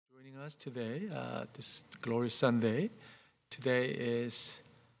us today, this glorious Sunday. Today is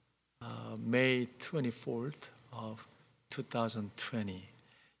May 24th of 2020.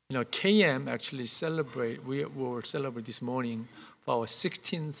 KM actually we will celebrate this morning for our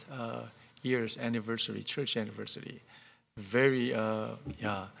 16th years anniversary, church anniversary. Very,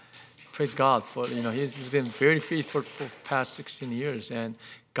 praise God for, He's been very faithful for past 16 years, and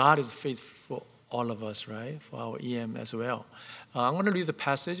God is faithful for all of us, right? For our EM as well. I'm going to read the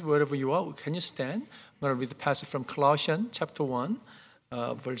passage wherever you are. Can you stand? I'm going to read the passage from Colossians chapter 1,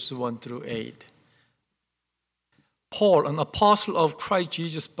 verses 1 through 8. Paul, an apostle of Christ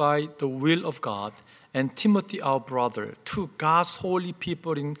Jesus by the will of God, and Timothy, our brother, to God's holy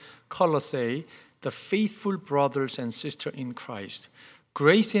people in Colossae, the faithful brothers and sisters in Christ.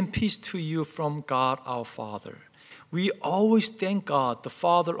 Grace and peace to you from God our Father. We always thank God, the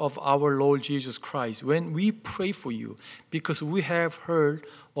Father of our Lord Jesus Christ, when we pray for you, because we have heard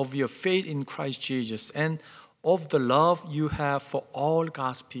of your faith in Christ Jesus and of the love you have for all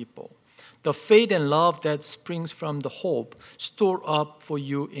God's people. The faith and love that springs from the hope stored up for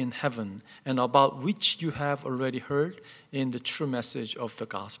you in heaven, and about which you have already heard in the true message of the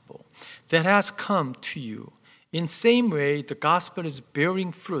gospel that has come to you. In same way, the gospel is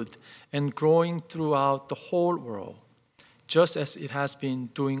bearing fruit and growing throughout the whole world, just as it has been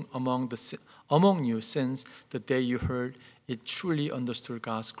doing among you since the day you heard it, truly understood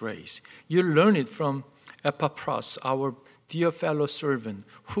God's grace. You learned it from Epaphras, our dear fellow servant,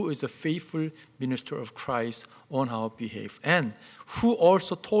 who is a faithful minister of Christ on our behalf, and who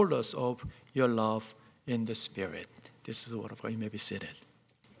also told us of your love in the Spirit. This is the word of God. You may be seated.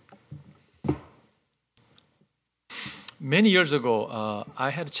 Many years ago,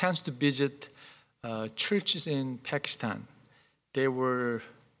 I had a chance to visit churches in Pakistan. They were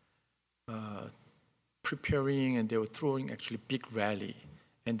preparing and they were throwing actually big rally,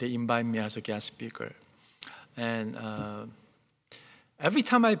 and they invited me as a guest speaker. And every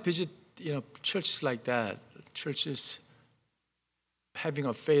time I visit, churches like that, churches having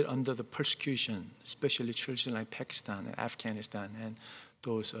a faith under the persecution, especially churches like Pakistan and Afghanistan and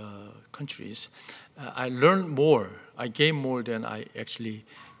those countries, I learned more. I gained more than I actually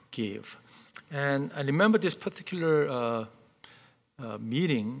gave. And I remember this particular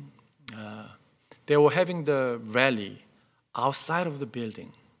meeting. They were having the rally outside of the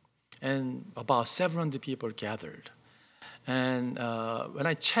building, and about 700 people gathered. And when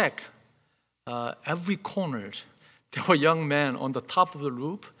I checked, every corner, there were young men on the top of the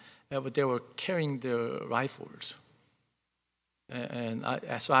roof, but they were carrying their rifles.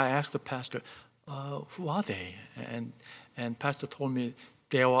 So I asked the pastor, who are they? And pastor told me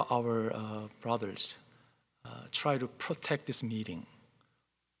they were our brothers. Try to protect this meeting.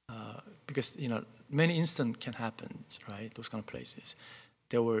 Because, many incidents can happen, right? Those kind of places.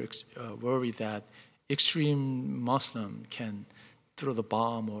 They were worried that extreme Muslim can throw the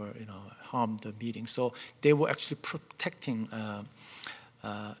bomb or, harm the meeting. So they were actually protecting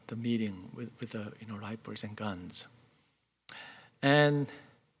the meeting with the, rifles and guns. And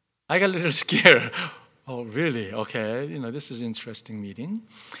I got a little scared. Oh, really? Okay, this is an interesting meeting.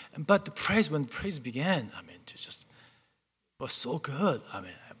 But when the praise began, it just was so good.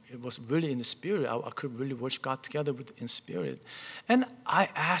 It was really in the spirit. I could really worship God together in spirit. And I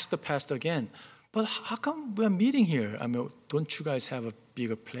asked the pastor again, but how come we're meeting here? Don't you guys have a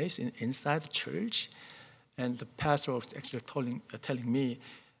bigger place inside the church? And the pastor was actually telling me,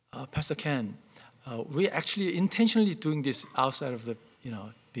 Pastor Ken, we're actually intentionally doing this outside of the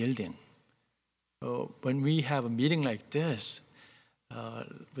building. When we have a meeting like this,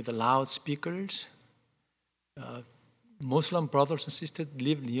 with the loudspeakers, Muslim brothers and sisters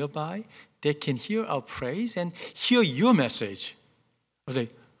live nearby. They can hear our praise and hear your message. I was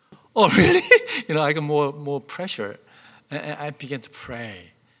like, oh, really? I got more pressure. And I began to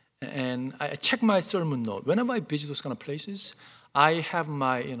pray. And I check my sermon note. Whenever I visit those kind of places, I have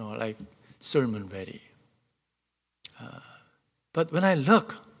my, sermon ready. But when I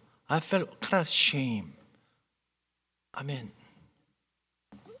look, I felt kind of shame.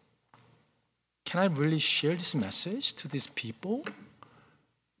 Can I really share this message to these people?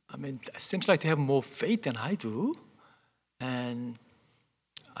 It seems like they have more faith than I do. And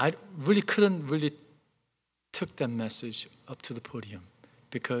I really couldn't took that message up to the podium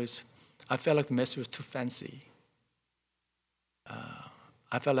because I felt like the message was too fancy.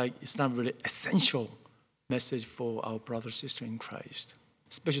 I felt like it's not really essential message for our brother, sister in Christ,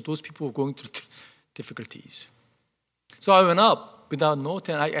 especially those people who are going through difficulties. So I went up without note,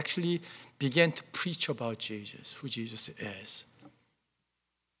 and I actually began to preach about Jesus, who Jesus is.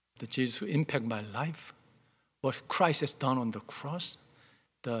 The Jesus who impacted my life, what Christ has done on the cross,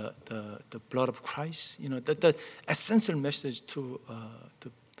 the blood of Christ. The essential message to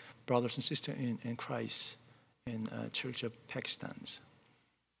the brothers and sisters in Christ in Church of Pakistan.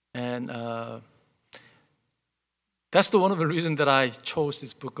 And that's one of the reasons that I chose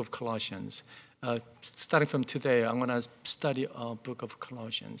this book of Colossians. Starting from today, I'm going to study a book of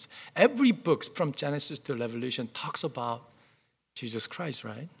Colossians. Every book from Genesis to Revelation talks about Jesus Christ,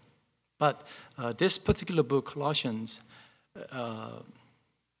 right? But this particular book, Colossians,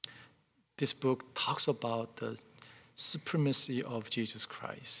 this book talks about the supremacy of Jesus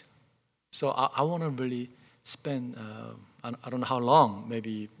Christ. So I want to really spend, I don't know how long,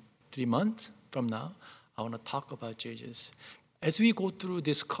 maybe 3 months from now, I want to talk about Jesus. As we go through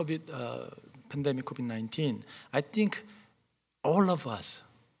this pandemic, COVID-19, I think all of us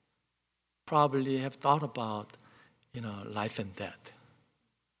probably have thought about, life and death.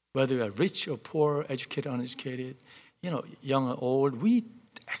 Whether we are rich or poor, educated, uneducated, young or old, we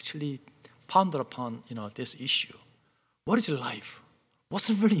actually ponder upon, this issue. What is life? What's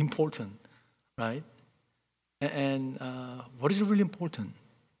really important, right? And what is really important?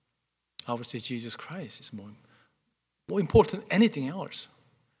 I would say Jesus Christ is more important than anything else.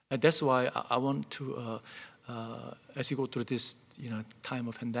 And that's why I want to, as you go through this time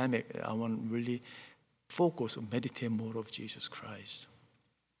of pandemic, I want to really focus or meditate more of Jesus Christ.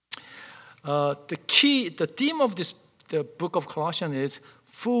 The theme of the book of Colossians is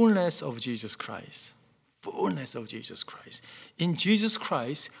fullness of Jesus Christ. Fullness of Jesus Christ. In Jesus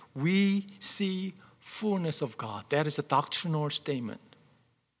Christ, we see fullness of God. That is a doctrinal statement.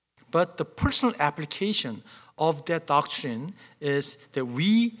 But the personal application of that doctrine is that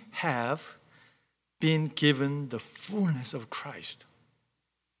we have been given the fullness of Christ.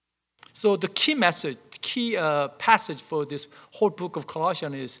 So the key passage for this whole book of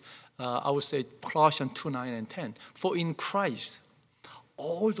Colossians is, I would say, Colossians 2:9 and 10. For in Christ,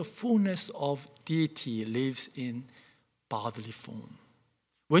 all the fullness of deity lives in bodily form.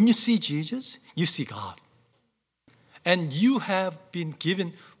 When you see Jesus, you see God. And you have been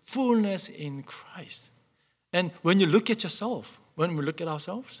given fullness in Christ. And when you look at yourself, when we look at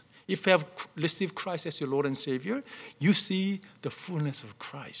ourselves, if you have received Christ as your Lord and Savior, you see the fullness of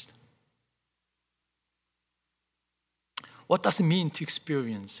Christ. What does it mean to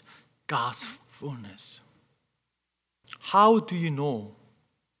experience God's fullness? How do you know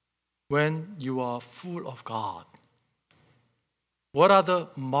when you are full of God? What are the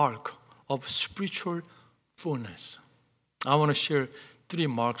marks of spiritual fullness? I want to share 3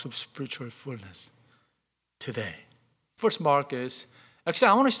 marks of spiritual fullness today. First mark is, actually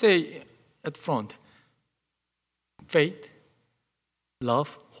I want to say at front, faith,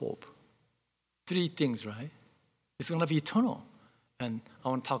 love, hope. 3 things, right? It's going to be eternal. And I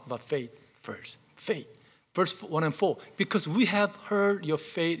want to talk about faith first. Faith. Verse 1 and 4. Because we have heard your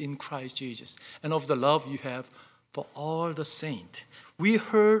faith in Christ Jesus and of the love you have for all the saints. We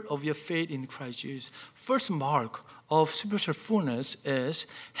heard of your faith in Christ Jesus. First mark of spiritual fullness is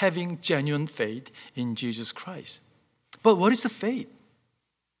having genuine faith in Jesus Christ. But what is the faith?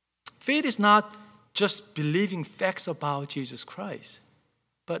 Faith is not just believing facts about Jesus Christ,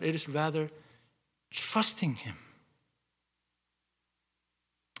 but it is rather trusting Him.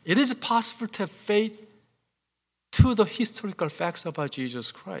 It is possible to have faith to the historical facts about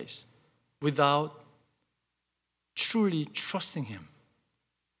Jesus Christ without truly trusting Him.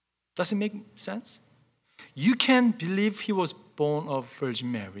 Does it make sense? You can believe He was born of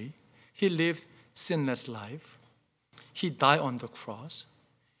Virgin Mary. He lived sinless life. He died on the cross.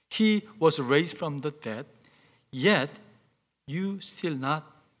 He was raised from the dead. Yet, you still not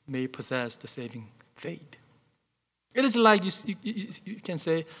may possess the saving faith. It is like you can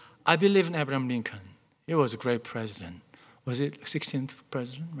say, I believe in Abraham Lincoln. He was a great president. Was it 16th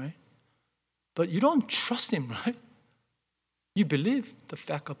president, right? But you don't trust him, right? You believe the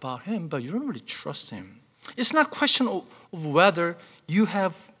fact about him, but you don't really trust him. It's not a question of whether you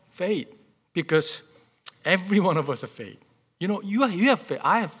have faith, because every one of us have faith. You have faith,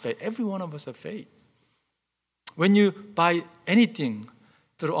 I have faith, every one of us have faith. When you buy anything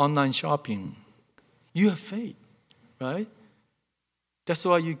through online shopping, you have faith, right? That's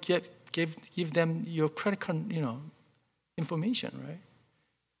why you give them your credit card, information, right?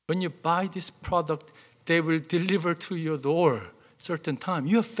 When you buy this product, they will deliver to your door certain time.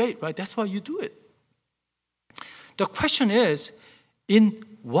 You have faith, right? That's why you do it. The question is, in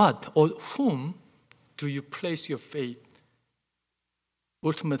what or whom do you place your faith,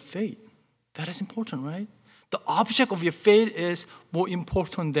 ultimate faith? That is important, right? The object of your faith is more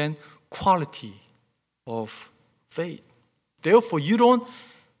important than quality of faith. Therefore, you don't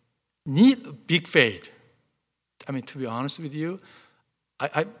need big faith. To be honest with you,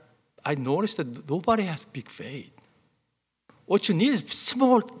 I noticed that nobody has big faith. What you need is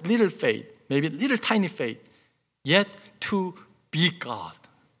small, little faith, maybe little tiny faith, yet to be God.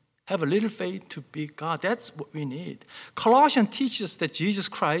 Have a little faith to be God. That's what we need. Colossians teaches that Jesus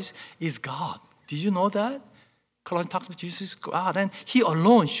Christ is God. Did you know that? Colossians talks about Jesus is God, and He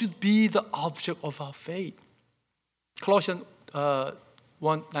alone should be the object of our faith. Colossians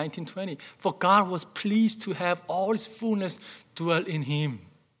 1:19-20. For God was pleased to have all His fullness dwell in Him,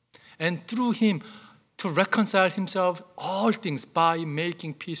 and through Him to reconcile Himself all things by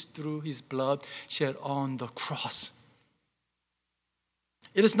making peace through His blood shed on the cross.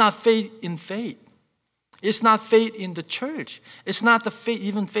 It is not faith in faith. It's not faith in the church. It's not the faith,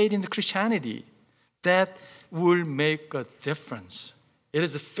 even faith in the Christianity that will make a difference. It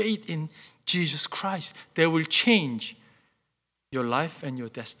is the faith in Jesus Christ that will change your life and your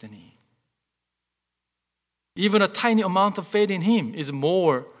destiny. Even a tiny amount of faith in Him is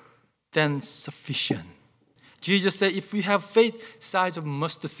more than sufficient. Jesus said, if we have faith size of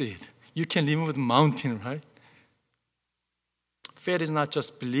mustard seed, you can remove the mountain, right? Faith is not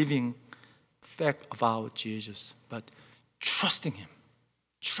just believing fact about Jesus, but trusting Him.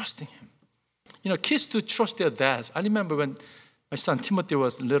 Trusting Him. You know, kids do trust their dads. I remember when my son Timothy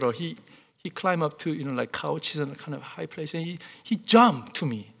was little, he climbed up to, like couches and kind of high place, and he jumped to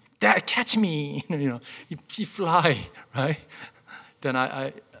me. Dad, catch me. He fly, right? Then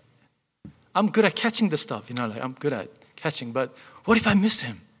I'm good at catching the stuff, I'm good at catching, but what if I miss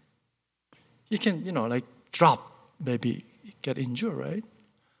him? He can, drop, maybe get injured, right?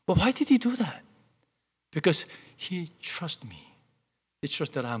 But why did he do that? Because he trusts me. He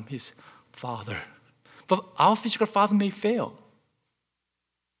trusts that I'm his father. But our physical father may fail.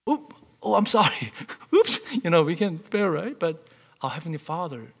 Oh, I'm sorry. Oops. We can fail, right? But our Heavenly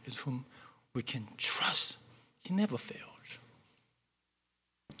Father is whom we can trust. He never fails.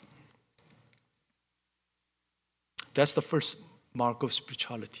 That's the first mark of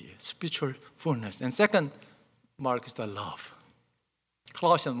spirituality, spiritual fullness. And second mark is the love.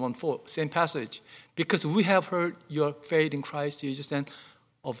 Colossians 1:4, same passage. Because we have heard your faith in Christ Jesus and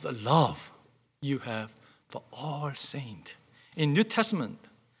of the love you have for all saints. In New Testament,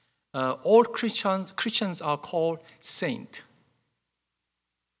 all Christians are called saint.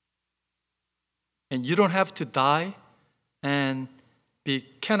 And you don't have to die and be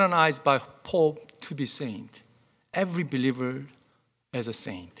canonized by Pope to be saint. Every believer is a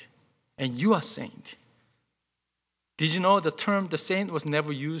saint. And you are saint. Did you know the term the saint was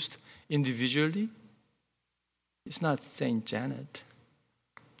never used individually? It's not Saint Janet,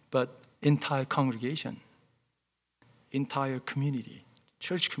 but entire congregation, entire community,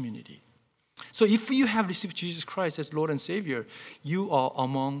 church community. So if you have received Jesus Christ as Lord and Savior, you are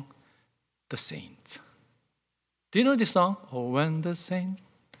among the saints. Do you know this song? Oh, when the saints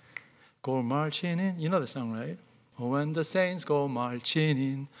go marching in. You know the song, right? Oh, when the saints go marching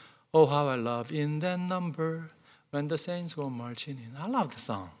in. Oh, how I love in that number. When the saints go marching in. I love the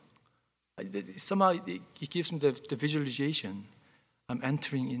song. Somehow it gives me the visualization. I'm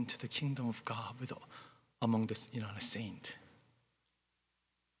entering into the kingdom of God among the saint.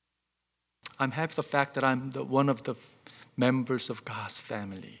 I'm happy the fact that I'm one of the members of God's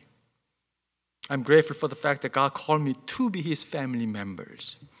family. I'm grateful for the fact that God called me to be His family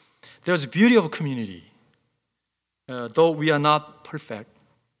members. There's a beauty of a community. Though we are not perfect,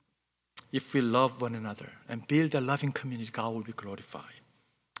 if we love one another and build a loving community, God will be glorified.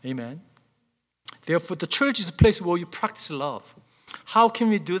 Amen. Therefore, the church is a place where you practice love. How can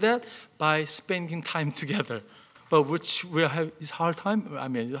we do that? By spending time together. But which we have is hard time.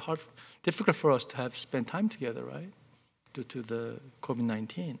 It's difficult for us to spend time together, right? Due to the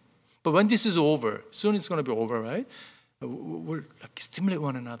COVID-19. But when this is over, soon it's going to be over, right? We'll stimulate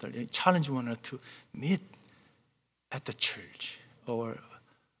one another, challenge one another to meet at the church or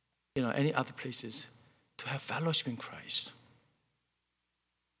any other places to have fellowship in Christ.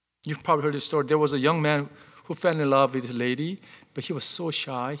 You've probably heard the story. There was a young man who fell in love with this lady, but he was so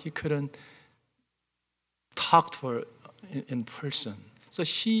shy he couldn't talk to her in person. So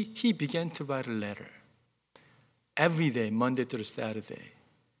he began to write a letter every day, Monday through Saturday,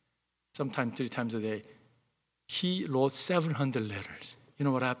 sometimes 3 times a day. He wrote 700 letters. You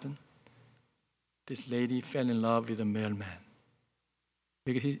know what happened? This lady fell in love with a mailman.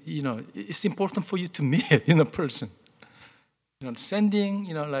 Because it's important for you to meet in a person. Sending,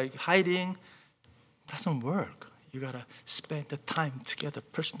 hiding, doesn't work. You gotta spend the time together,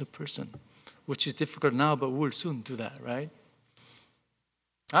 person to person, which is difficult now, but we'll soon do that, right?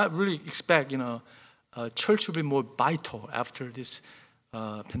 I really expect, church will be more vital after this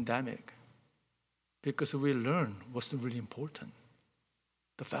pandemic, because we learn what's really important.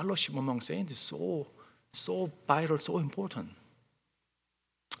 The fellowship among saints is so vital, so important.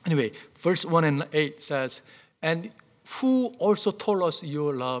 Anyway, verse 1 and 8 says, and who also told us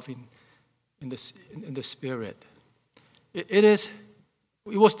your love in the Spirit. It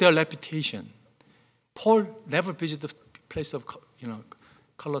was their reputation. Paul never visited the place of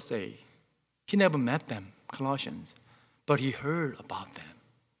Colossae. He never met them, Colossians, but he heard about them.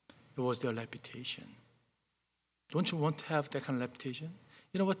 It was their reputation. Don't you want to have that kind of reputation?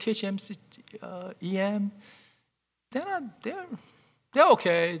 You know what, THMC, EM, they're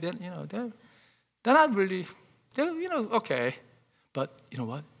okay. They're not really, okay. But you know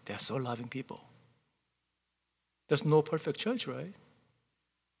what? They're so loving people. There's no perfect church, right?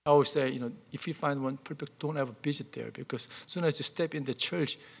 I always say, if you find one perfect, don't ever visit there, because as soon as you step in the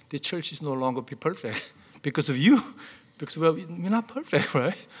church is no longer be perfect because of you, because we're not perfect,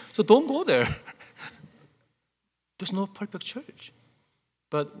 right? So don't go there. There's no perfect church,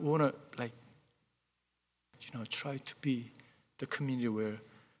 but we want to try to be the community where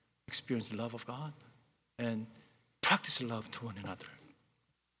experience the love of God and practice love to one another.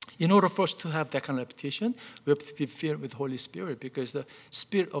 In order for us to have that kind of reputation, we have to be filled with the Holy Spirit, because the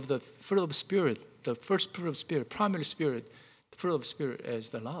spirit of the fruit of the Spirit, the first fruit of the Spirit, primary spirit, the fruit of the Spirit is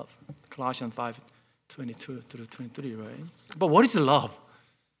the love. Colossians 5:22 through 23, right? But what is the love?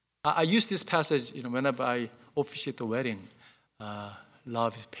 I use this passage, whenever I officiate the wedding.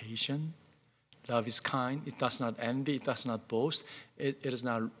 Love is patient. Love is kind. It does not envy. It does not boast. It is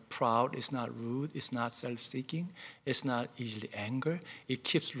not proud. It's not rude. It's not self-seeking. It's not easily angered. It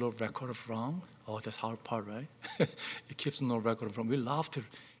keeps no record of wrong. Oh, that's the hard part, right? It keeps no record of wrong. We love to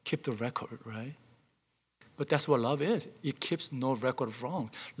keep the record, right? But that's what love is. It keeps no record of wrong.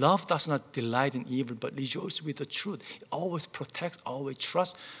 Love does not delight in evil, but rejoices with the truth. It always protects, always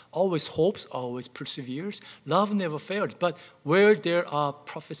trusts, always hopes, always perseveres. Love never fails. But where there are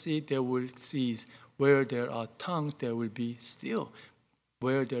prophecy, there will cease. Where there are tongues, there will be still.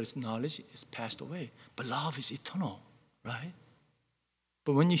 Where there is knowledge, it's passed away. But love is eternal, right?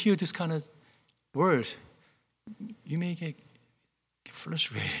 But when you hear this kind of words, you may get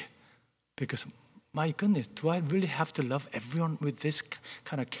frustrated, because my goodness, do I really have to love everyone with this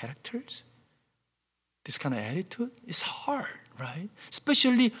kind of characters? This kind of attitude? It's hard, right?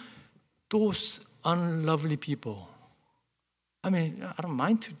 Especially those unlovely people. I mean, I don't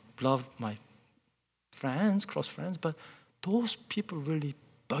mind to love my friends, close friends, but those people really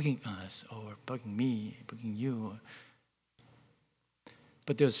bugging us, or bugging me, bugging you.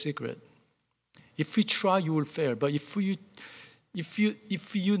 But there's a secret. If we try, you will fail. But if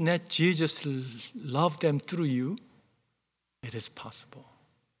you let Jesus love them through you, it is possible.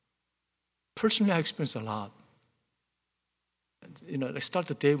 Personally, I experienced a lot. I start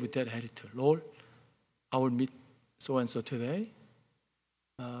the day with that attitude. Lord, I will meet so-and-so today.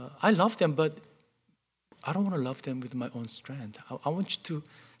 I love them, but I don't want to love them with my own strength. I want you to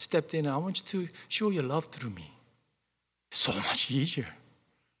step in. I want you to show your love through me. So much easier.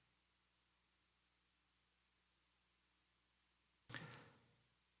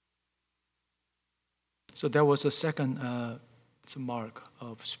 So that was the second mark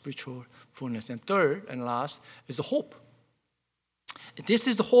of spiritual fullness. And third and last is the hope. This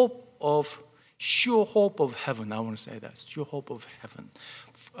is the hope of, sure hope of heaven. I want to say that, sure hope of heaven.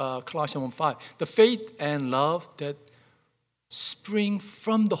 Colossians 1:5. The faith and love that spring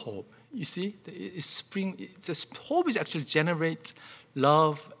from the hope. You see, hope is actually generates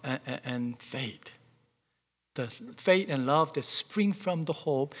love and faith. The faith and love that spring from the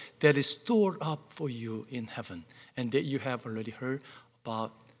hope that is stored up for you in heaven, and that you have already heard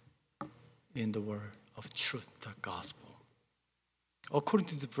about in the word of truth, the gospel. According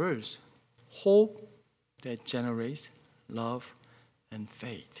to the verse, hope that generates love and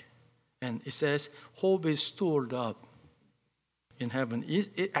faith. And it says hope is stored up in heaven.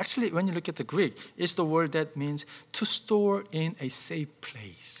 It actually, when you look at the Greek, it's the word that means to store in a safe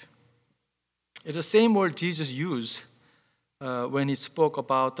place. It's the same word Jesus used when he spoke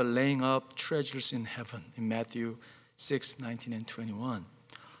about the laying up treasures in heaven in Matthew 6:19 and 21.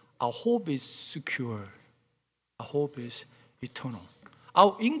 Our hope is secure. Our hope is eternal.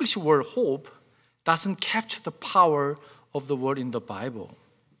 Our English word hope doesn't capture the power of the word in the Bible.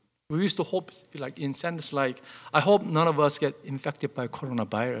 We used to hope, like in sentences like, I hope none of us get infected by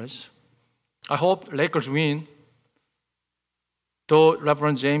coronavirus. I hope Lakers win, though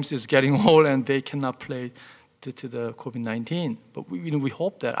Reverend James is getting old and they cannot play due to the COVID-19. But we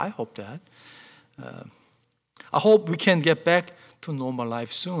hope that. I hope that. I hope we can get back to normal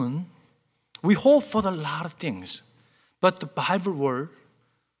life soon. We hope for a lot of things. But the Bible word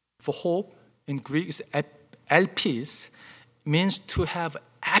for hope in Greek is elpis, means to have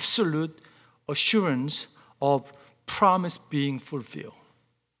absolute assurance of promise being fulfilled.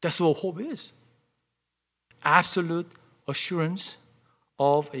 That's what hope is. Absolute assurance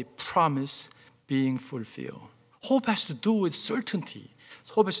of a promise being fulfilled. Hope has to do with certainty.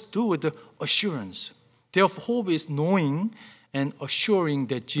 Hope has to do with the assurance. Therefore, hope is knowing and assuring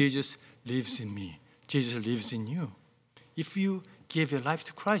that Jesus lives in me. Jesus lives in you. If you give your life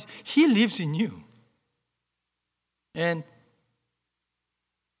to Christ, He lives in you. And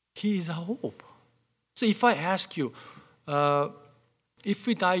He is our hope. So if I ask you, if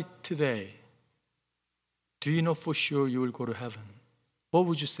we die today, do you know for sure you will go to heaven? What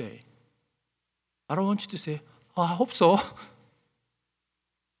would you say? I don't want you to say, oh, I hope so.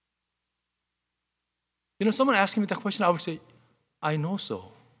 Someone asking me that question, I would say, I know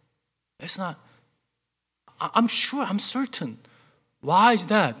so. It's not, I'm sure, I'm certain. Why is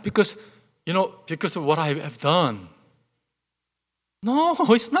that? Because of what I have done. No,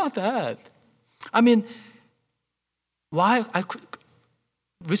 it's not that.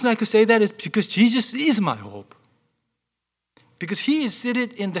 Reason I could say that is because Jesus is my hope. Because He is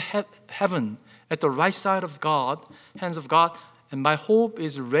seated in the heaven at the right side of God, hands of God, and my hope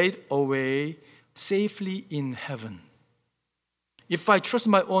is laid away safely in heaven. If I trust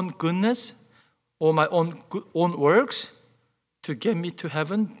my own goodness or my own works to get me to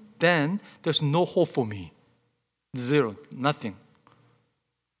heaven, then there's no hope for me. Zero, nothing.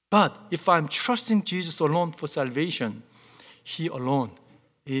 But if I'm trusting Jesus alone for salvation, He alone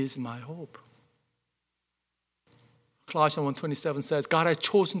is my hope. Colossians 1:27 says, God has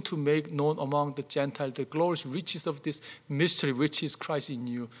chosen to make known among the Gentiles the glorious riches of this mystery, which is Christ in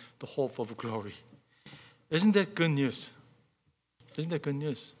you, the hope of glory. Isn't that good news? Isn't that good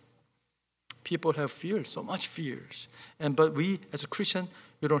news? People have fears, so much fears. But we, as a Christian,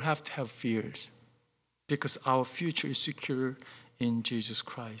 we don't have to have fears because our future is secure in Jesus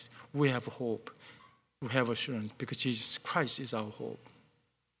Christ. We have hope. We have assurance because Jesus Christ is our hope.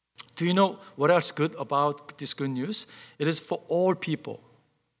 Do you know what else good about this good news? It is for all people.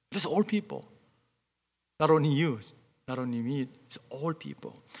 It is all people. Not only you, not only me, it's all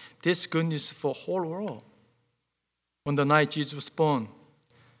people. This good news is for the whole world. On the night Jesus was born,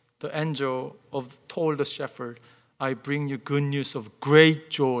 the angel told the shepherd, I bring you good news of great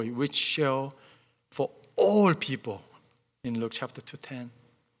joy, which shall for all people, in Luke chapter 2:10.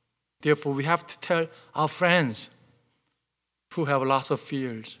 Therefore, we have to tell our friends who have lots of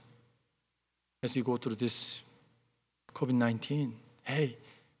fears as you go through this COVID-19, hey,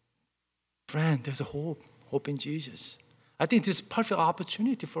 friend, there's a hope in Jesus. I think this is a perfect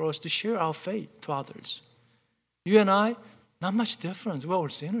opportunity for us to share our faith to others. You and I, not much difference. We're all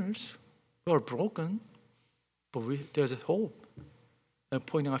sinners. We're all broken. But there's a hope. And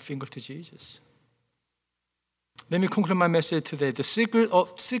pointing our finger to Jesus. Let me conclude my message today. The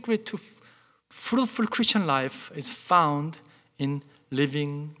secret to fruitful Christian life is found in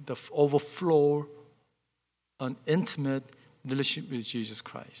living the overflow, an intimate relationship with Jesus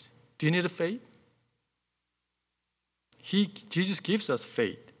Christ. Do you need a faith? Jesus gives us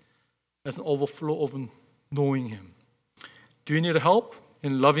faith as an overflow of knowing Him. Do you need help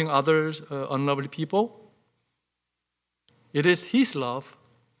in loving others, unlovely people? It is His love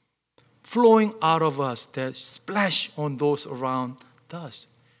flowing out of us that splash on those around us.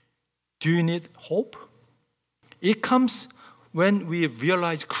 Do you need hope? It comes when we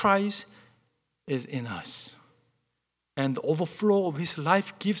realize Christ is in us. And the overflow of His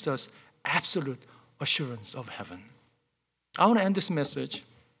life gives us absolute assurance of heaven. I want to end this message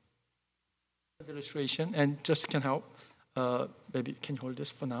with an illustration, and just can help. Maybe can you hold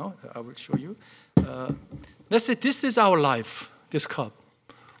this for now? I will show you. Let's say this is our life, this cup.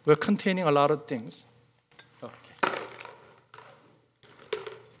 We're containing a lot of things. Okay.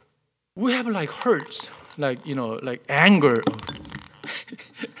 We have like hurts, like anger,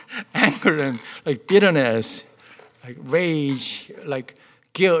 anger and like bitterness, like rage, like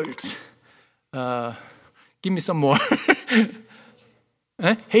guilt. Give me some more.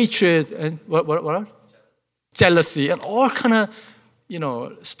 Hatred and what? Jealousy and all kind of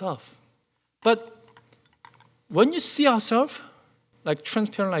stuff. But when you see ourselves like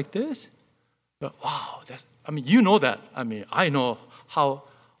transparent like this, wow, you know that. I know how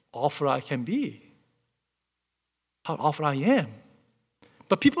awful I can be, how awful I am.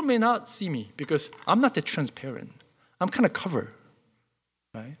 But people may not see me because I'm not that transparent. I'm kind of covered,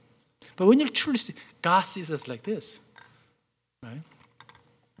 right? But when you truly see, God sees us like this, right?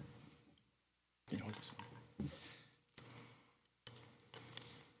 Hold this.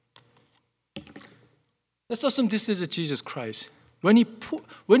 Let's assume this is Jesus Christ. When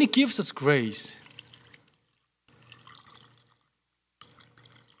He gives us grace,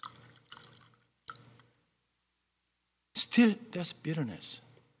 still there's bitterness,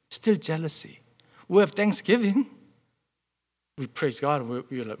 still jealousy. We have Thanksgiving. We praise God. We're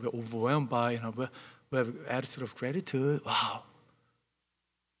overwhelmed by, we have attitude of gratitude. Wow.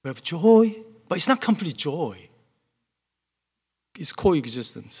 We have joy, but it's not complete joy. It's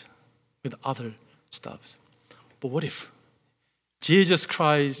coexistence with other stuff. But what if Jesus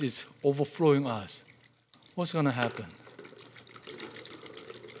Christ is overflowing us? What's going to happen?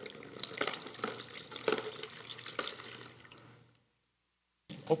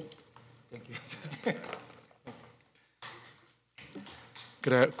 Oh, thank you.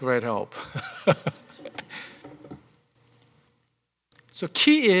 Great help. So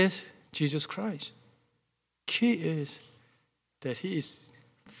key is Jesus Christ. Key is that He is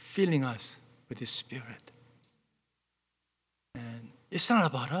filling us with His Spirit. And it's not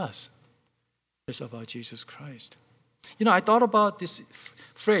about us. It's about Jesus Christ. I thought about this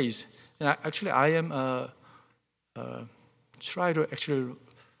phrase, and I am try to actually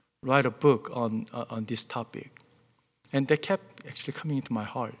write a book on this topic. And that kept actually coming into my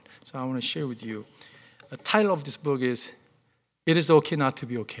heart. So I want to share with you. The title of this book is, It is Okay Not to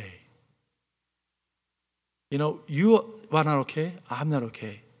Be Okay. You are not okay, I'm not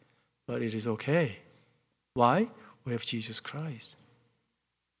okay. But it is okay. Why? We have Jesus Christ.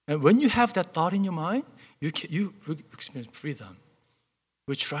 And when you have that thought in your mind, you experience freedom.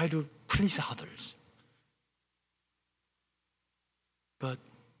 We try to please others. But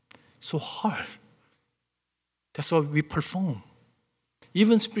so hard. That's why we perform.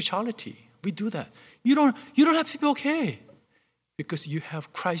 Even spirituality, we do that. You don't have to be okay because you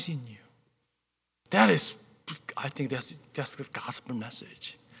have Christ in you. I think that's the gospel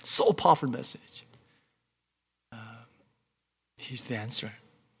message. So powerful message. He's the answer.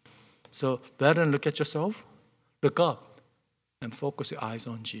 So rather than look at yourself, look up and focus your eyes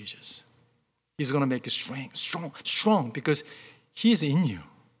on Jesus. He's going to make you strong because He's in you.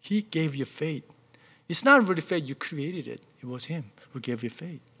 He gave you faith. It's not really faith, you created it. It was Him who gave you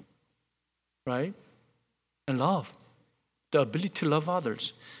faith. Right? And love. The ability to love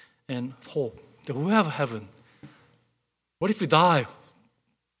others. And hope that we have heaven. What if we die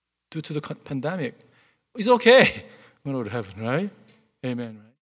due to the pandemic? It's okay. We're going to heaven, right? Amen. Right?